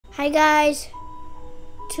Hi guys,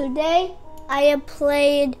 today I am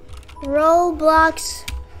playing Roblox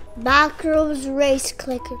Backrooms Race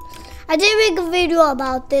Clicker. I did make a video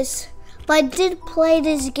about this, but I did play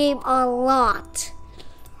this game a lot.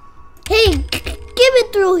 Hey, give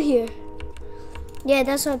it through here. Yeah,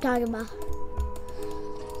 that's what I'm talking about.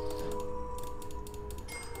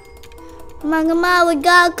 Come on, we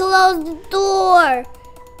gotta close the door.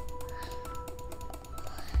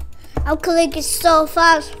 I'm clicking so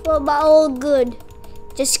fast for my own good.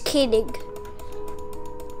 Just kidding.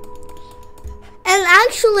 And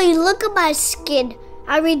actually, look at my skin.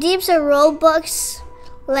 I redeemed some Robux,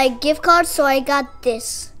 like gift cards, so I got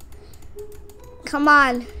this. Come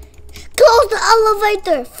on. Close the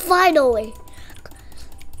elevator, finally.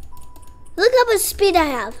 Look how much speed I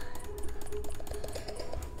have.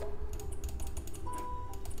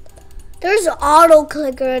 There's an auto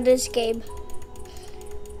clicker in this game.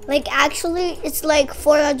 Like actually, it's like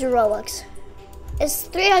 400 Robux. It's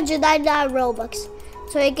 399 Robux.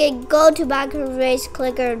 So I can go to Backrooms Race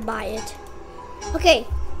Clicker and buy it. Okay,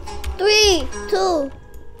 3, 2, go,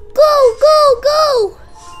 go, go!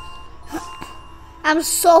 I'm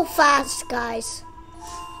so fast, guys.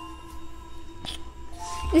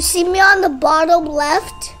 You see me on the bottom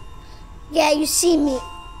left? Yeah, you see me.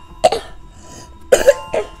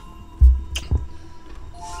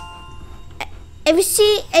 If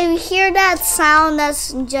you hear that sound,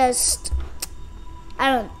 that's just, I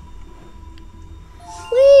don't know.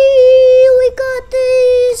 We got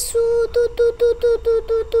this.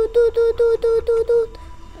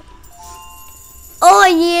 Oh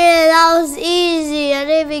yeah, that was easy. I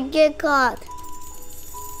didn't even get caught.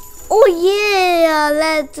 Oh yeah,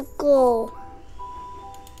 let's go.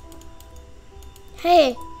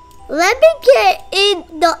 Hey, let me get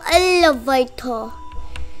in the elevator.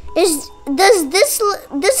 This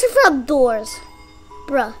is from doors,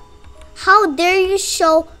 bruh. How dare you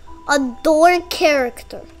show a door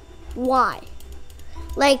character? Why?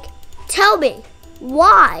 Like, tell me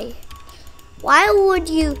why? Why would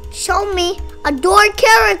you show me a door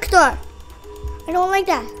character? I don't like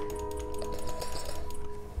that.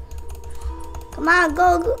 Come on,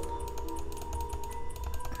 go, go.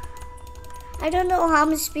 I don't know how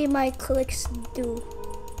much speed my clicks do.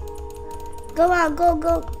 Go on, go,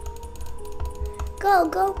 go. Go,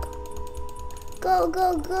 go, go,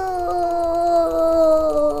 go, go.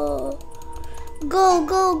 Go,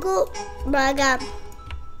 go, go. My God.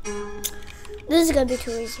 This is gonna be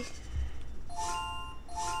too easy.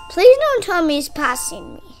 Please don't tell me he's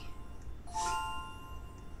passing me.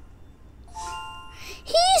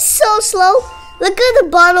 He's so slow. Look at the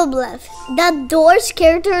bottom left. That door's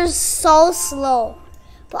character is so slow.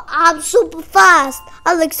 But I'm super fast.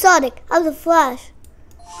 I'm like Sonic. I'm the Flash.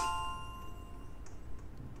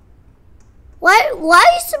 Why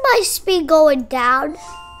is my speed going down?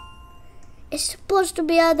 It's supposed to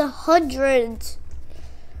be at the hundreds.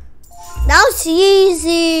 That was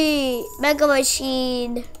easy. Mega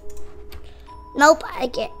Machine. Nope, I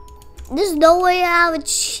can't. There's no way I have a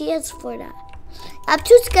chance for that. I'm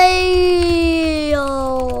too scared.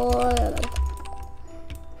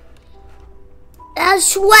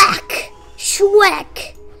 That's Shrek.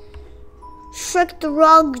 Shrek. Shrek the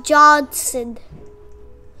wrong Johnson.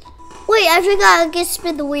 Wait, I forgot I can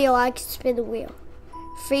spin the wheel. I can spin the wheel.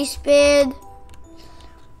 Free spin.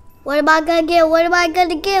 What am I gonna get? What am I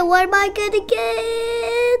gonna get? What am I gonna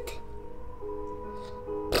get?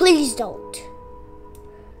 Please don't.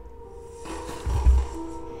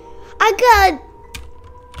 I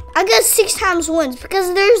got 6 times wins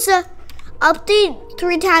because there's a update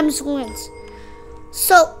 3 times wins.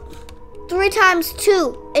 So 3 times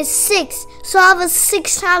 2 is 6. So I have a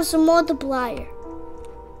 6 times multiplier.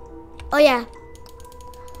 Oh yeah,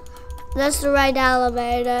 that's the right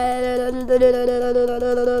elevator.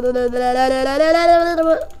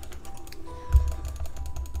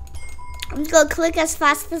 I'm just gonna click as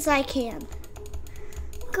fast as I can.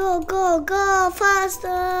 Go, go, go, faster.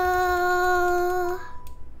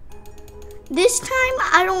 This time,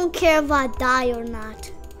 I don't care if I die or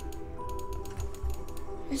not.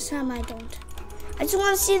 This time I don't. I just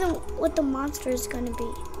want to see what the monster is gonna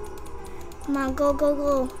be. Come on, go, go,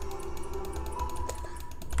 go.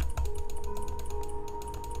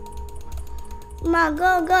 Come on,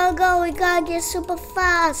 go, go, go. We gotta get super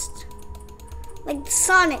fast. Like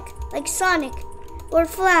Sonic. Like Sonic. Or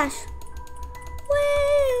Flash.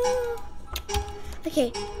 Woo.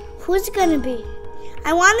 Okay, who's it gonna be?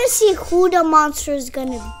 I want to see who the monster is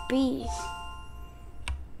gonna be.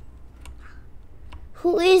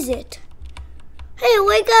 Who is it? Hey,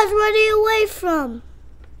 where you guys running away from?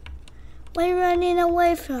 Where are you running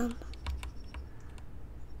away from?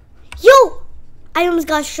 I almost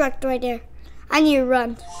got struck right there. I need to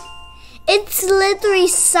run. It's literally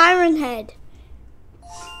Siren Head.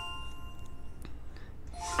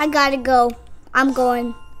 I gotta go. I'm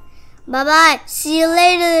going. Bye-bye. See you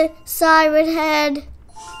later, Siren Head.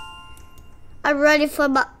 I'm running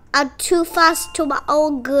I'm too fast to my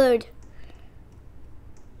own good.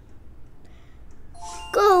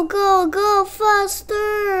 Go, go, go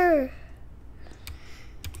faster.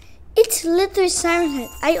 It's literally Siren Head.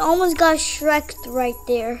 I almost got Shrek'd right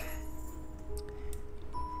there.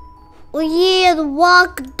 Oh yeah, the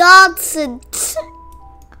Rock Dodson.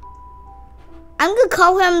 I'm gonna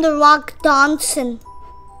call him the Rock Dodson.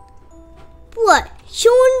 What?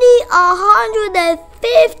 Only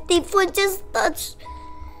 150 for just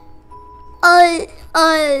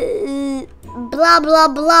blah blah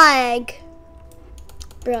blah egg.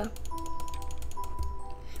 Bro,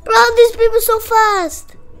 these people so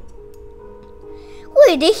fast.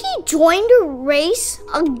 Wait, did he join the race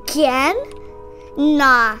again?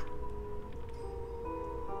 Nah.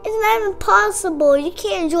 It's not even possible. You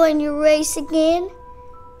can't join your race again.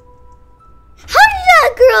 How did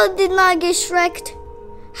that girl did not get Shrek'd?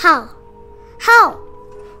 How?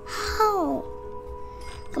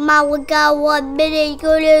 Come on, we got 1 minute.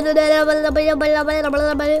 Go,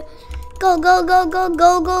 go, go, go,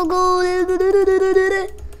 go, go, go.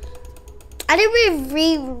 I didn't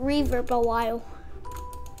really reverb a while.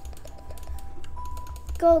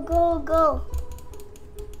 Go, go, go.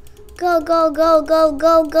 Go, go, go, go,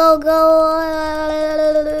 go, go, go.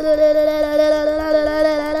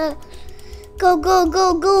 Go, go,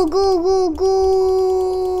 go, go, go, go, go.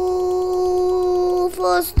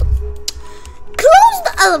 First. Close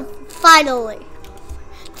the finally.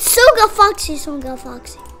 So got Foxy,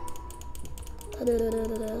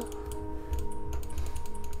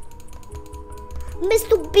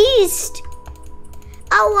 Mr. Beast.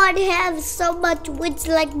 I want to have so much wits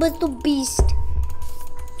like Mr. Beast.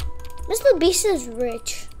 Mr. Beast is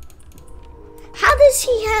rich. How does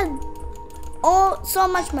he have so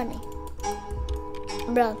much money?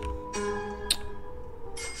 Bro.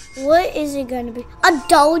 What is it gonna be? A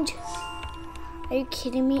Doge? Are you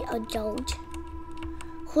kidding me? A Doge?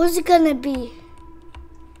 Who's it gonna be?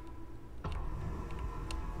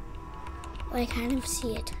 Oh, I kind of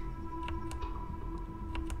see it.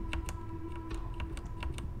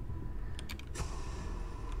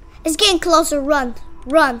 It's getting closer. Run.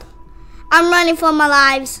 Run. I'm running for my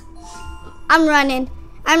lives. I'm running,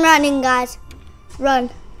 guys. Run.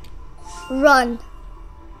 Run.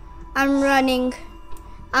 I'm running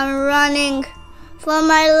for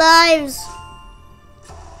my lives.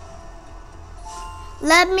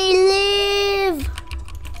 Let me live.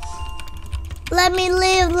 Let me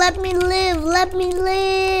live.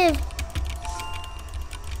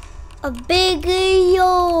 A big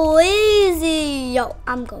yo, easy yo.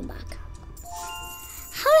 I'm going back.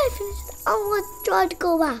 How did I finish that? I want to try to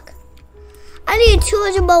go back. I need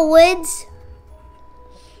 200 more wins.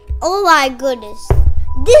 Oh my goodness.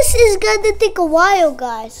 This is gonna take a while,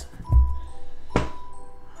 guys.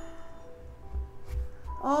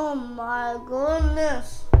 Oh my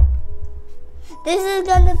goodness. This is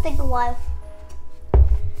gonna take a while.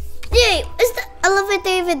 Yay, is the elevator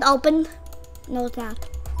even open? No, it's not.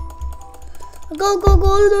 Go, go,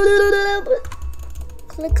 go.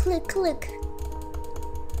 Click, click, click.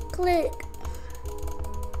 Click.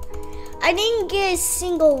 I didn't get a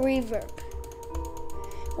single reverb.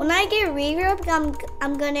 When I get reverb,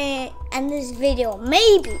 I'm gonna end this video.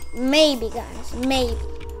 Maybe guys,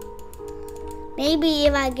 maybe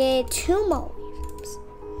if I get 2 more reverbs.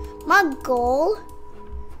 My goal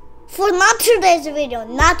for not today's video.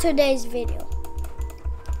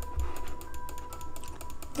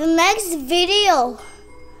 The next video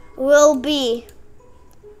will be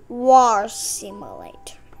War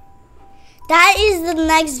Simulator. That is the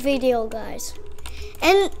next video, guys.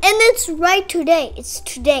 And it's right today. It's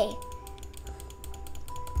today.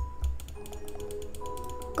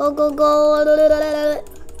 Go, go, go.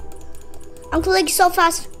 I'm clicking so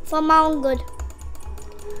fast for my own good.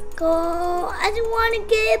 Go. I didn't want to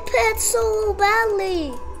get pet so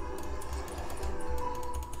badly.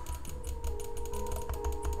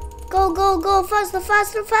 Go, go, go. Faster,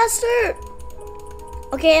 faster, faster.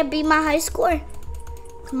 Okay, I beat my high score.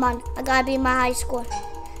 Come on. I gotta beat my high score.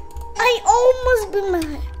 I almost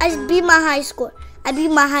beat my high score. I beat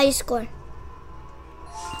my high score.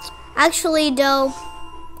 Actually,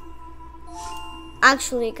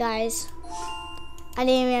 guys, I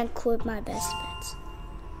didn't even quit my best bets.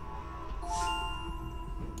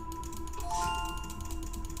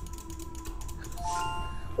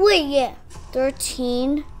 Wait, yeah,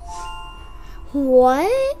 13.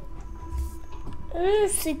 What?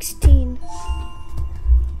 16.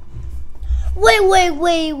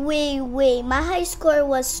 Wait. My high score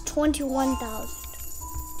was 21,000.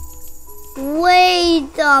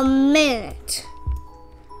 Wait a minute.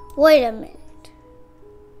 Wait a minute.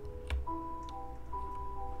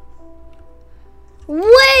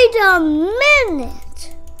 Wait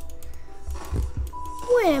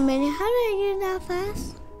a minute. How did I get that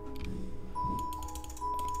fast?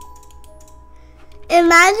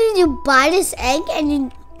 Imagine you buy this egg and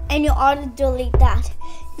you auto delete that.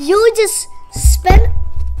 You just spend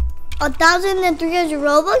 1,300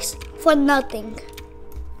 Robux for nothing.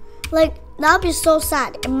 Like, that'd be so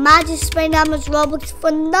sad. Imagine spending that much Robux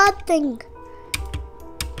for nothing.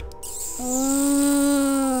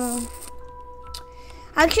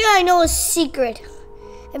 Actually, I know a secret.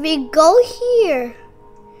 If you go here,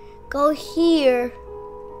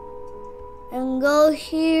 and go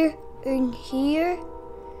here, and here,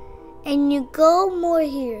 and you go more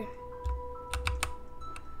here.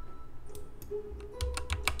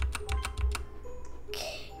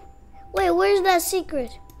 Okay. Wait, where's that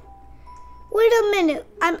secret? Wait a minute,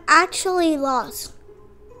 I'm actually lost.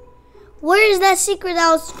 Where is that secret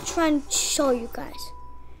I was trying to show you guys?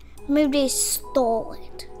 Maybe they stole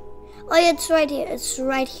it. Oh yeah, it's right here. It's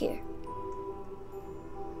right here.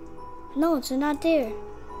 No, it's not there.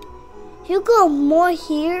 You go more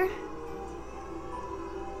here.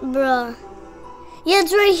 Bruh. Yeah,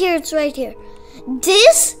 it's right here. It's right here.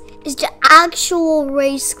 This is the actual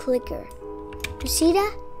race clicker. You see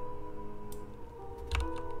that?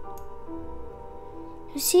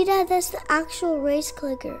 You see that? That's the actual race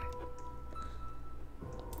clicker.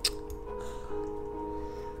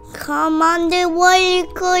 Come on, the way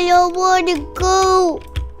you go, you want to go.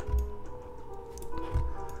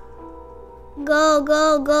 Go.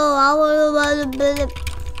 I want to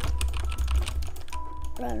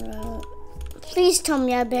run. Please tell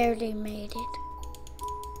me I barely made it.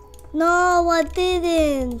 No, I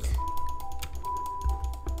didn't.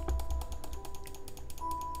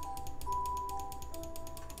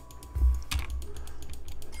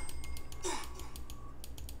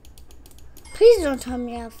 Please don't tell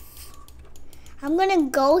me I'm gonna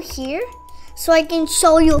go here so I can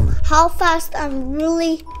show you how fast I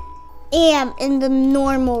really am in the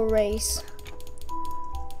normal race.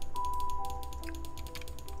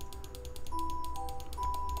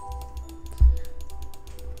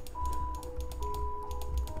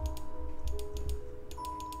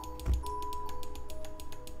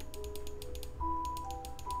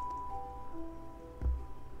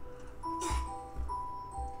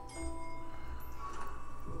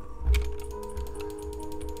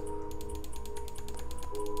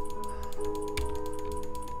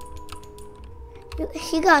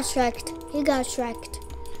 He got shreked.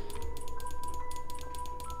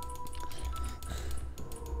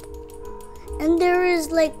 And there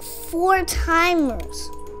is like 4 timers.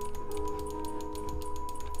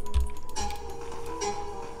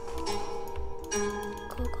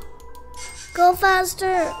 Go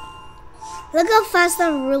faster. Look how fast I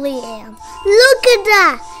really am. Look at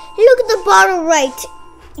that. Look at the bottom right.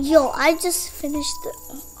 Yo, I just finished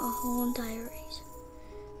a whole entire race.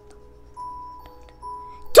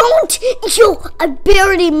 Don't! Yo, I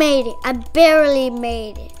barely made it. I barely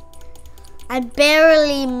made it.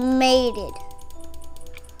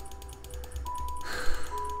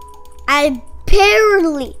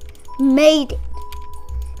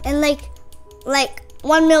 And like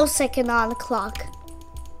 1 millisecond on the clock.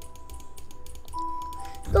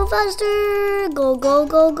 Go faster. Go.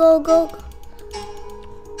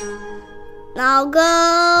 Now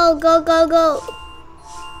go.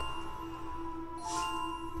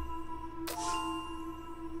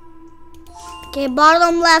 Okay,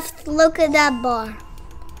 bottom left, look at that bar.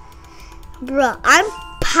 Bruh, I'm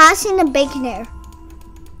passing the bacon hair.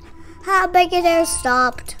 How bacon hair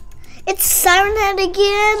stopped. It's Siren Head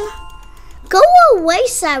again. Go away,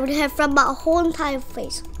 Siren Head, from my whole entire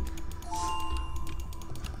face.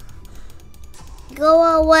 Go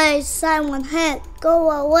away, Siren Head.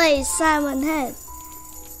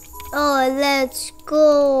 Oh, let's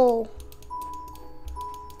go.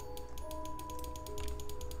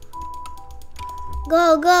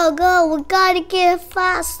 Go. We gotta get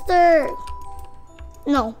faster.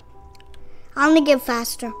 No. I'm gonna get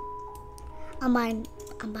faster. I'm buying it.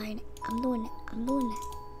 I'm doing it.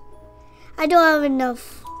 I don't have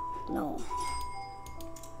enough. No.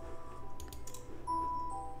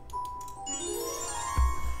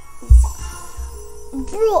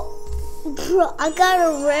 Bro, I got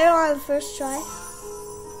a rare on the first try.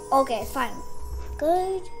 Okay, fine.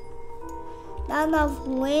 Good. Not enough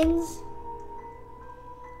wins.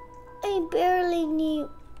 Hey, barely need.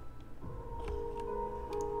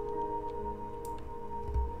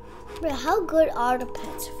 Bro, how good are the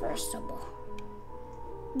pets, first of all?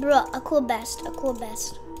 Bro, a cool best.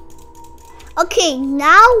 Okay,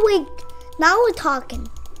 now we're talking.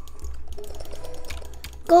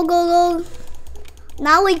 Go.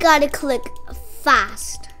 Now we gotta click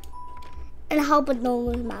fast. And help it don't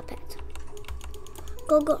lose my pet.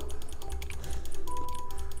 Go.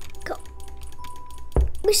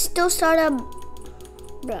 We still start up.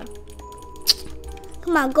 Bro.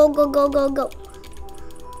 Come on, go.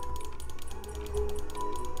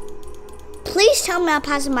 Please tell me I'm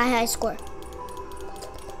passing my high score.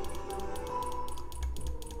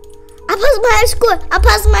 I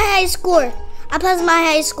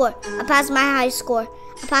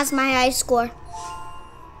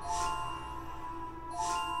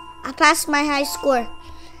passed my high score.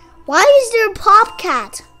 Why is there a pop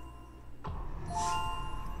cat?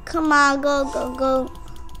 Come on, go.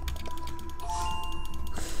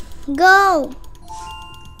 Go.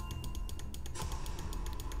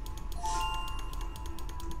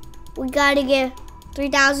 We gotta get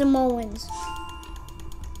 3,000 more wins.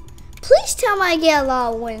 Please tell me I get a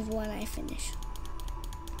lot of wins when I finish.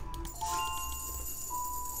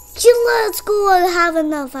 Let's go. I have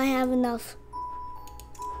enough.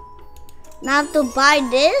 Now I have to buy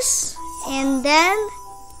this. And then,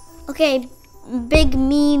 okay, Big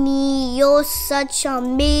Mimi, you're such a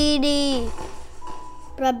meaty.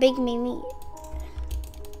 Bro, Big Mimi.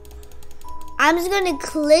 I'm just gonna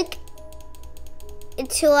click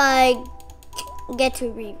until I get to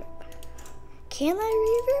reverb. Can I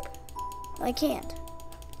reverb? I can't.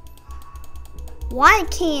 Why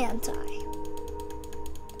can't I?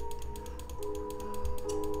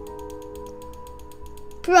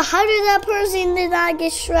 Bro, how did that person did not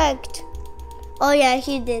get shreked? Oh yeah,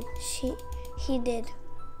 he did. He did.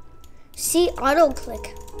 See, auto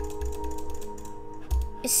click.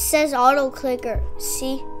 It says auto clicker.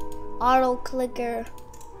 See, auto clicker.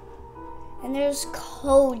 And there's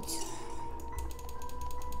codes.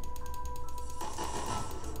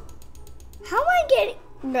 How am I getting,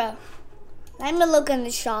 bro? Let me look in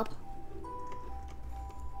the shop.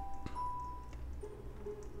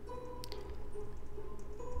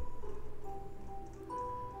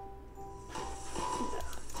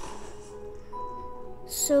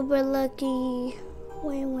 Super lucky.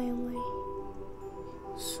 Wait.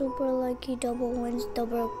 Super lucky double wins,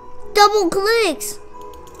 double clicks.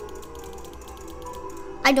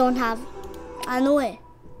 I don't have. I know it.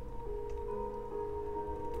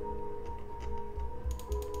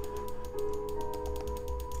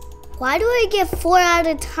 Why do I get 4 at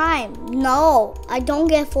a time? No, I don't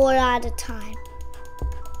get 4 at a time.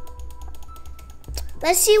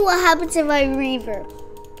 Let's see what happens if I reverb.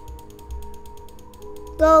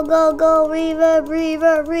 Go, reverb.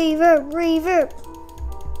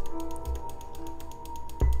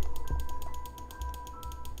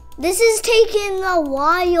 This is taking a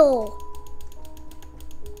while.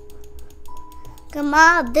 Come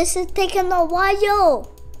on, this is taking a while.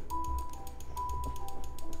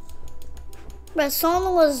 But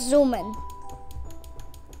someone was zooming.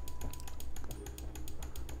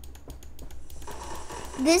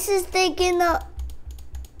 This is taking a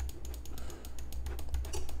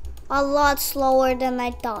lot slower than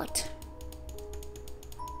I thought.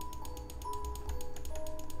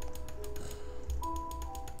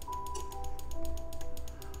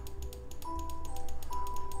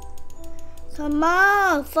 Come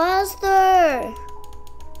on, faster.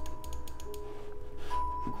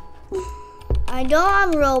 I know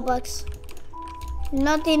I'm Roblox.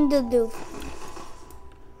 Nothing to do.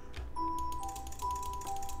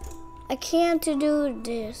 I can't do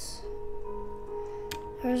this.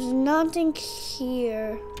 There's nothing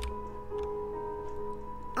here.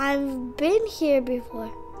 I've been here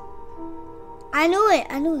before. I knew it.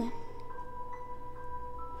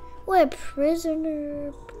 What a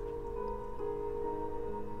prisoner.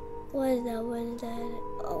 What is that?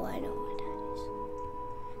 Oh, I know what that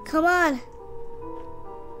is. Come on.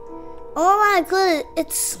 Oh my god,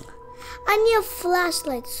 I need a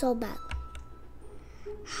flashlight so bad.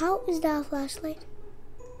 How is that a flashlight?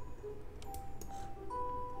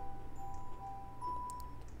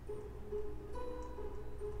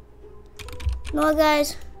 No,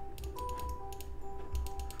 guys.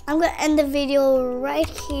 I'm gonna end the video right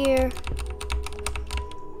here.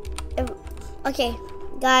 Okay,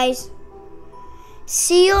 guys.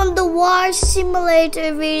 See you on the War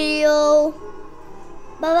Simulator video.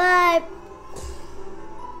 Bye-bye.